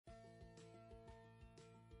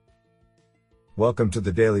Welcome to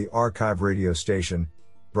the Daily Archive radio station,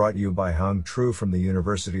 brought you by Hung Tru from the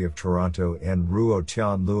University of Toronto and Ruo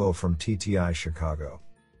Tian Luo from TTI Chicago.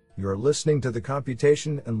 You are listening to the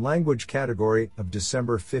Computation and Language category of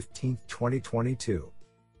December 15, 2022.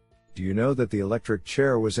 Do you know that the electric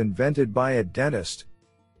chair was invented by a dentist?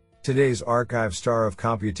 Today's archive star of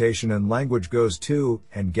computation and language goes to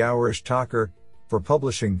and Gowrish Thakur for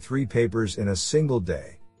publishing 3 papers in a single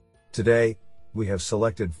day. Today, we have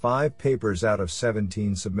selected 5 papers out of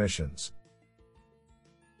 17 submissions.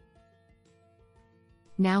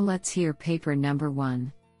 Now let's hear paper number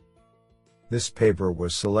 1. This paper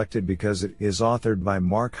was selected because it is authored by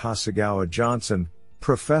Mark Hasegawa Johnson,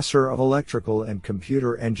 Professor of Electrical and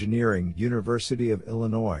Computer Engineering, University of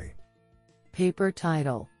Illinois. Paper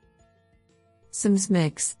title: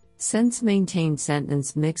 SymSmix, Sense Maintained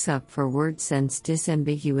Sentence Mix-Up for Word Sense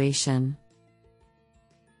Disambiguation.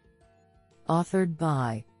 Authored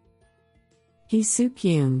by Hee-Suk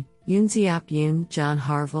Yoon, Yoonseop Yoon, John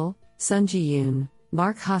Harville, Sunji Yoon,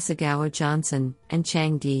 Mark Hasegawa Johnson, and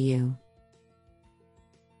Chang Du.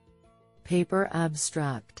 Paper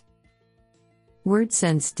abstract: Word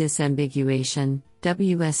sense disambiguation,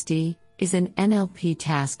 WSD, is an NLP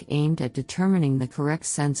task aimed at determining the correct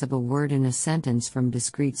sense of a word in a sentence from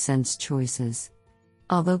discrete sense choices.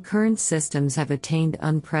 Although current systems have attained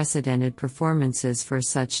unprecedented performances for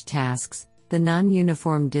such tasks, the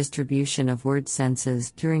non-uniform distribution of word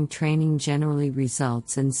senses during training generally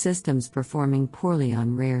results in systems performing poorly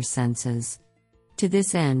on rare senses. To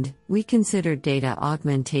this end, we consider data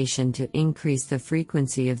augmentation to increase the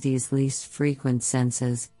frequency of these least frequent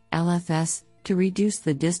senses, LFS, to reduce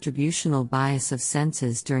the distributional bias of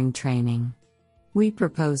senses during training. We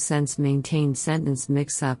propose sense-maintained sentence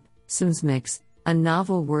mix-up, SymSmix, a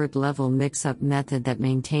novel word-level mix-up method that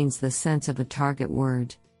maintains the sense of a target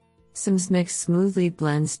word. SymSmix smoothly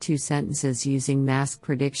blends 2 sentences using mask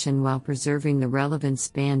prediction while preserving the relevant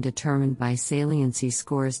span determined by saliency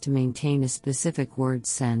scores to maintain a specific word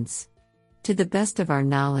sense. To the best of our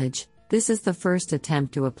knowledge, this is the first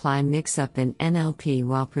attempt to apply mix-up in NLP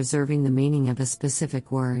while preserving the meaning of a specific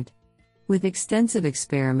word. With extensive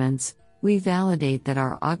experiments, we validate that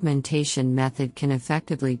our augmentation method can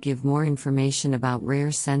effectively give more information about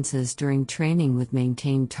rare senses during training with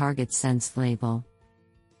maintained target sense label.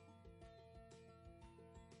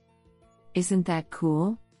 Isn't that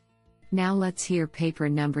cool? Now let's hear paper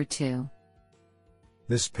number 2.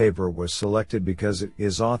 This paper was selected because it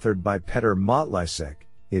is authored by Petr Motlejsek,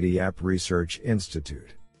 Idiap Research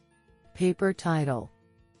Institute. Paper title: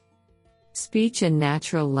 Speech and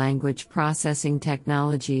Natural Language Processing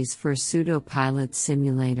Technologies for Pseudo-Pilot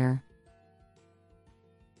Simulator.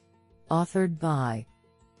 Authored by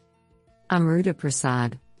Amruta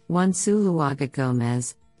Prasad, Wansuluaga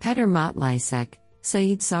Gomez, Petr Motlejsek,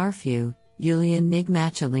 Saeed Sarfou, Yulia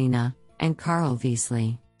Nigmatulina, and Carl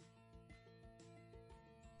Wiesli.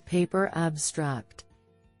 Paper abstract: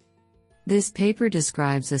 This paper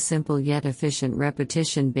describes a simple yet efficient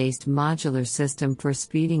repetition-based modular system for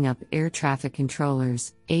speeding up air traffic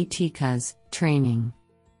controllers, ATCAs, training.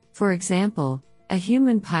 For example, a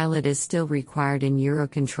human pilot is still required in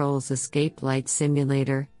Eurocontrol's escape light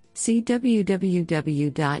simulator. See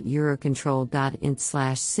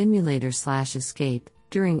www.eurocontrol.int/simulator/escape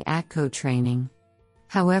during ATCO training.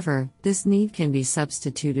 However, this need can be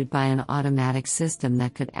substituted by an automatic system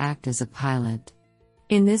that could act as a pilot.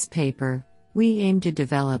 In this paper, we aim to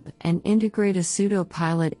develop and integrate a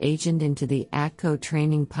pseudo-pilot agent into the ATCO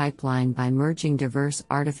training pipeline by merging diverse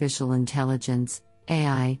artificial intelligence,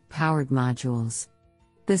 AI-powered modules.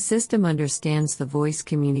 The system understands the voice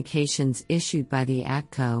communications issued by the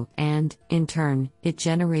ATCO and, in turn, it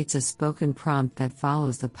generates a spoken prompt that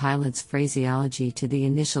follows the pilot's phraseology to the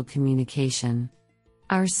initial communication.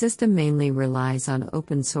 Our system mainly relies on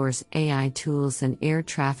open-source AI tools and air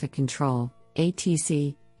traffic control,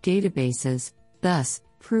 ATC, databases, thus,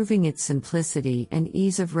 proving its simplicity and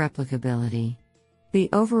ease of replicability. The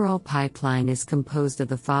overall pipeline is composed of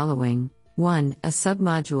the following: 1. A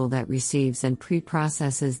submodule that receives and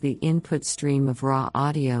preprocesses the input stream of raw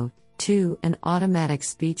audio. 2. An automatic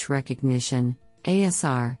speech recognition,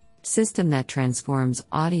 ASR, system that transforms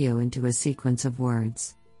audio into a sequence of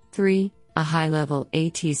words. 3. A high-level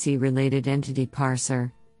ATC-related entity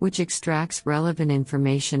parser, which extracts relevant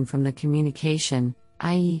information from the communication,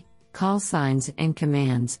 i.e., call signs and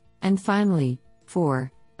commands. And finally, 4.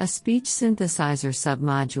 A speech synthesizer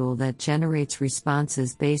submodule that generates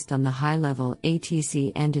responses based on the high-level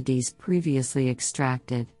ATC entities previously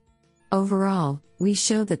extracted. Overall, we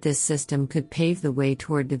show that this system could pave the way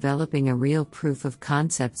toward developing a real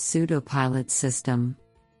proof-of-concept pseudo-pilot system.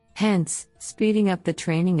 hence, speeding up the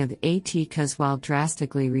training of ATCAs while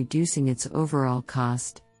drastically reducing its overall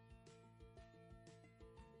cost.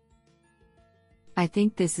 I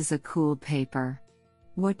think this is a cool paper.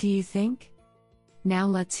 What do you think? Now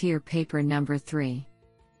let's hear paper number 3.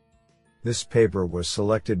 This paper was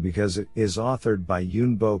selected because it is authored by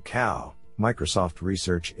Yunbo Cao, Microsoft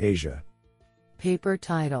Research Asia. Paper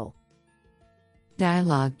title: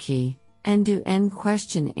 Dialogue Key, End-to-End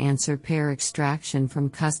Question-Answer Pair Extraction from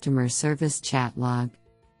Customer Service Chat Log.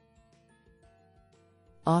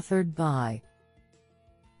 Authored by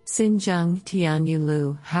Xinzheng Tianyu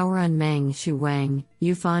Lu, Haoran Meng Xu Wang,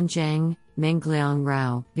 Yufan Zhang, Mengliang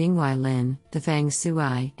Rao, Bingwai Lin, Defang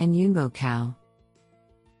Suai, and Yunbo Cao.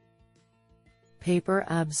 Paper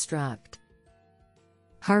abstract: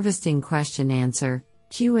 Harvesting Question-Answer,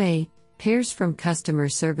 QA, pairs from customer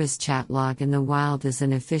service chat log in the wild is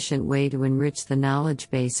an efficient way to enrich the knowledge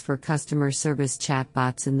base for customer service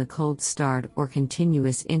chatbots in the cold start or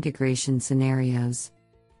continuous integration scenarios.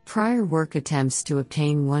 Prior work attempts to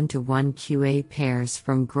obtain one-to-one QA pairs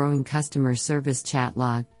from growing customer service chat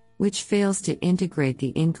log, which fails to integrate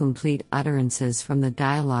the incomplete utterances from the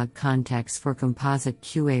dialogue context for composite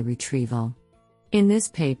QA retrieval. In this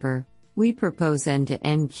paper, we propose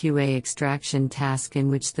end-to-end QA extraction task in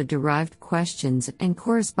which the derived questions and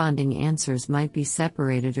corresponding answers might be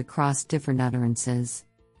separated across different utterances.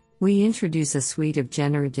 We introduce a suite of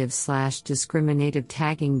generative/discriminative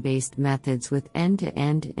tagging-based methods with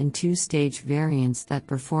end-to-end and two-stage variants that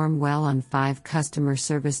perform well on 5 customer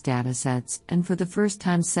service datasets and for the first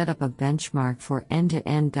time set up a benchmark for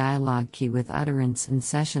end-to-end dialogue key with utterance and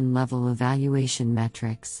session-level evaluation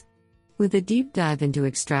metrics. With a deep dive into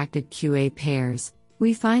extracted QA pairs,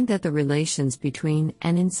 we find that the relations between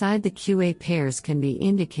and inside the QA pairs can be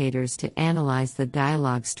indicators to analyze the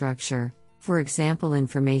dialogue structure, for example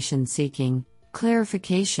information seeking,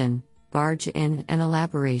 clarification, barge-in, and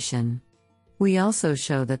elaboration. We also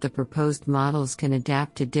show that the proposed models can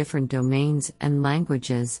adapt to different domains and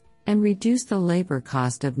languages, and reduce the labor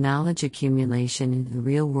cost of knowledge accumulation in the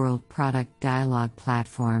real-world product dialogue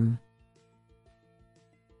platform.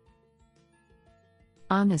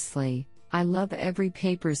 Honestly, I love every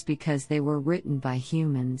papers because they were written by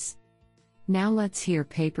humans. Now let's hear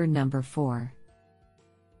paper number 4.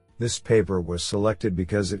 This paper was selected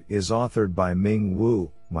because it is authored by Ming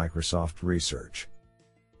Wu, Microsoft Research.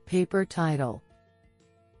 Paper title: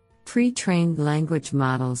 Pre-trained language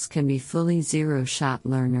models can be fully zero-shot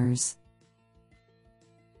learners.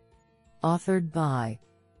 Authored by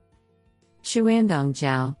Xuandong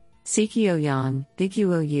Zhao, Siqiu Yang,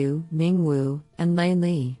 Diguo Yu, Ming Wu, and Lei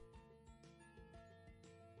Li.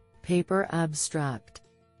 Paper abstract: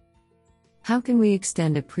 How can we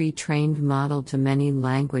extend a pre-trained model to many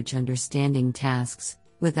language understanding tasks,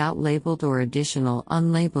 without labeled or additional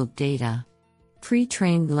unlabeled data?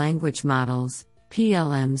 Pre-trained language models,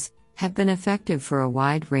 PLMs, have been effective for a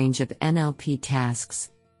wide range of NLP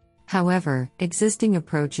tasks. However, existing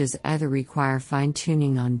approaches either require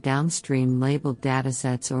fine-tuning on downstream labeled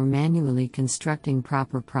datasets or manually constructing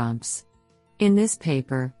proper prompts. In this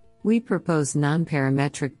paper, we propose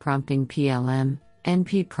non-parametric prompting PLM,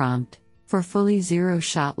 NP prompt, for fully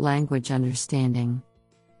zero-shot language understanding.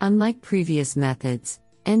 Unlike previous methods,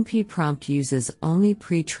 NP prompt uses only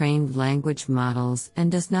pre-trained language models and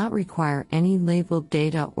does not require any labeled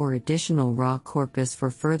data or additional raw corpus for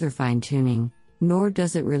further fine-tuning, nor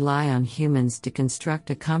does it rely on humans to construct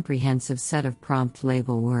a comprehensive set of prompt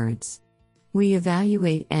label words. We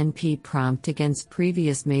evaluate NP prompt against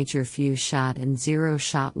previous major few-shot and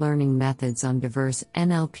zero-shot learning methods on diverse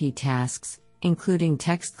NLP tasks, including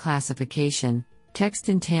text classification, text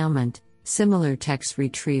entailment, similar text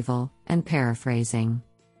retrieval, and paraphrasing.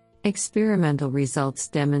 Experimental results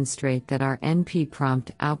demonstrate that our NP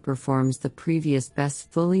prompt outperforms the previous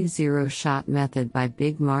best fully zero-shot method by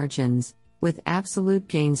big margins, with absolute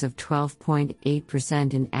gains of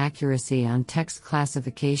 12.8% in accuracy on text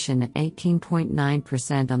classification and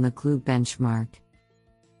 18.9% on the GLUE benchmark.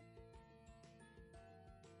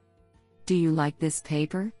 Do you like this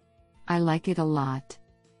paper? I like it a lot.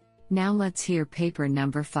 Now let's hear paper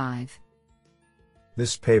number 5.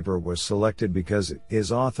 This paper was selected because it is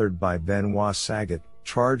authored by Benoit Saget,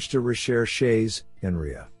 chargé de recherche,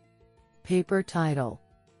 INRIA. Paper title: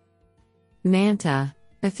 MANTA,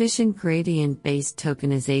 Efficient Gradient-Based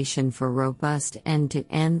Tokenization for Robust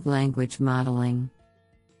End-to-End Language Modeling.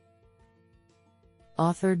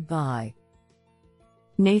 Authored by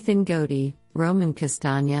Nathan Godey, Roman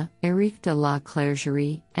Castagna, Éric de la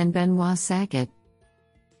Clergerie, and Benoit Saget.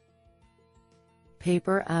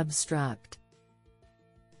 Paper abstract: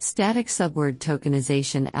 Static subword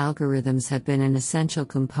tokenization algorithms have been an essential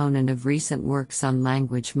component of recent works on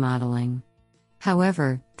language modeling.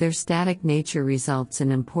 However, their static nature results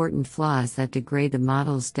in important flaws that degrade the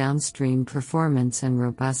model's downstream performance and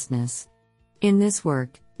robustness. In this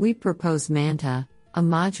work, we propose MANTA, a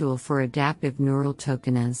module for adaptive neural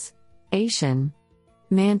tokenization.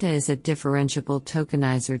 MANTA is a differentiable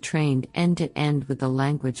tokenizer trained end-to-end with a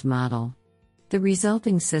language model. The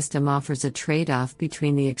resulting system offers a trade-off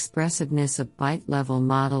between the expressiveness of byte-level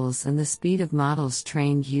models and the speed of models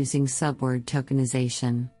trained using subword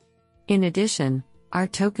tokenization. In addition, our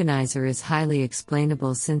tokenizer is highly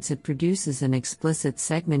explainable since it produces an explicit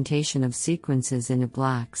segmentation of sequences into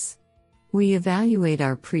blocks. We evaluate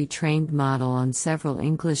our pre-trained model on several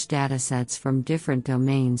English datasets from different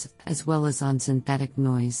domains, as well as on synthetic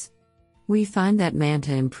noise. We find that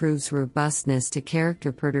MANTA improves robustness to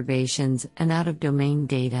character perturbations and out-of-domain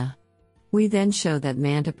data. We then show that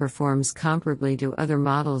MANTA performs comparably to other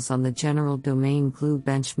models on the general domain GLUE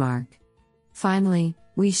benchmark. Finally,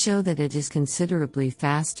 we show that it is considerably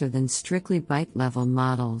faster than strictly byte-level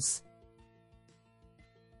models.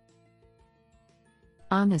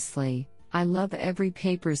 Honestly, I love every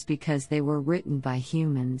papers because they were written by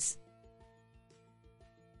humans.